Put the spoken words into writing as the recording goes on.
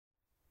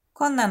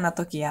困難な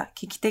時や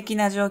危機的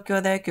な状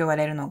況でよく言わ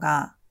れるの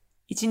が、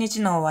一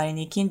日の終わり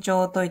に緊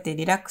張を解いて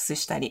リラックス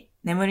したり、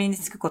眠りに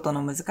つくこと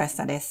の難し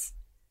さです。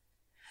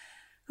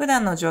普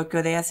段の状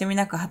況で休み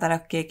なく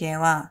働く経験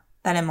は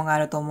誰もがあ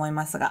ると思い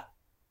ますが、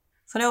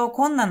それを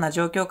困難な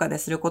状況下で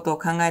することを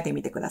考えて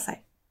みてくださ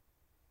い。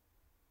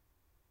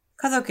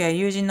家族や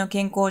友人の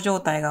健康状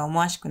態が思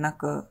わしくな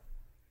く、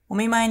お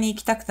見舞いに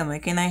行きたくても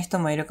行けない人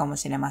もいるかも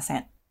しれませ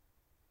ん。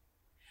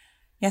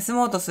休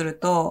もうとする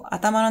と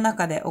頭の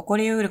中で起こ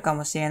り得るか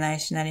もしれない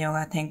シナリオ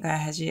が展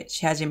開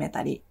し始め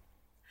たり、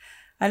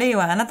あるい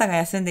はあなたが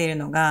休んでいる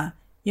のが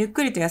ゆっ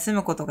くりと休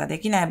むことがで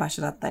きない場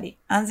所だったり、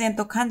安全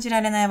と感じ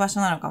られない場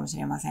所なのかもし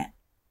れません。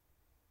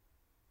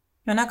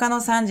夜中の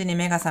3時に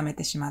目が覚め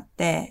てしまっ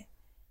て、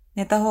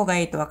寝た方が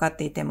いいと分かっ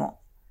ていても、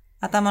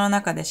頭の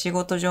中で仕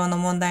事上の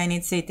問題に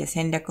ついて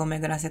戦略を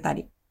巡らせた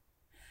り、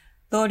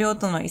同僚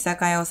とのいさ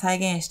かいを再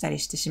現したり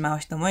してしまう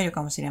人もいる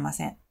かもしれま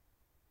せん。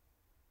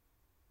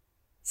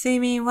睡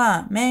眠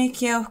は免疫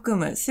ケアを含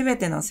むすべ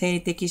ての生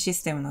理的シ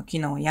ステムの機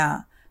能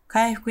や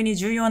回復に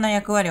重要な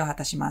役割を果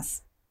たしま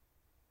す。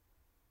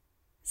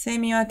睡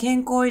眠は健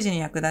康維持に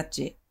役立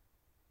ち、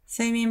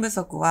睡眠不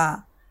足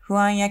は不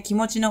安や気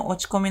持ちの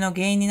落ち込みの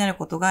原因になる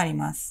ことがあり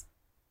ます。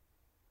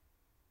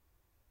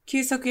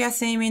休息や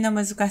睡眠の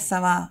難し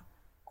さは、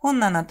困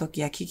難な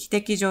時や危機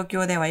的状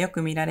況ではよ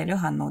く見られる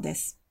反応で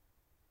す。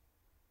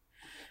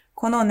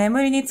この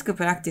眠りにつく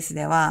プラクティス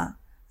では、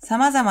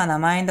様々な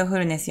マインドフ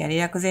ルネスやリ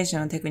ラクゼーショ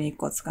ンのテクニッ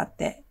クを使っ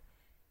て、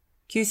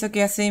休息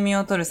や睡眠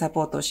をとるサ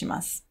ポートをし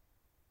ます。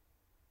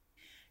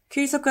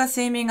休息や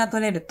睡眠が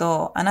取れる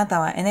と、あなた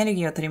はエネル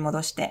ギーを取り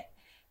戻して、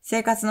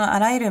生活のあ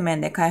らゆる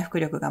面で回復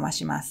力が増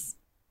します。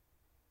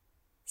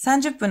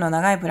30分の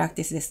長いプラク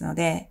ティスですの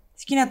で、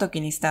好きな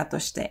時にスタート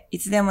して、い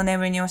つでも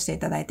眠りに落ちてい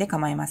ただいて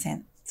構いませ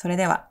ん。それ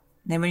では、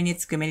眠りに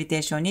つくメディテ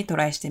ーションにト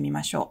ライしてみ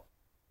ましょう。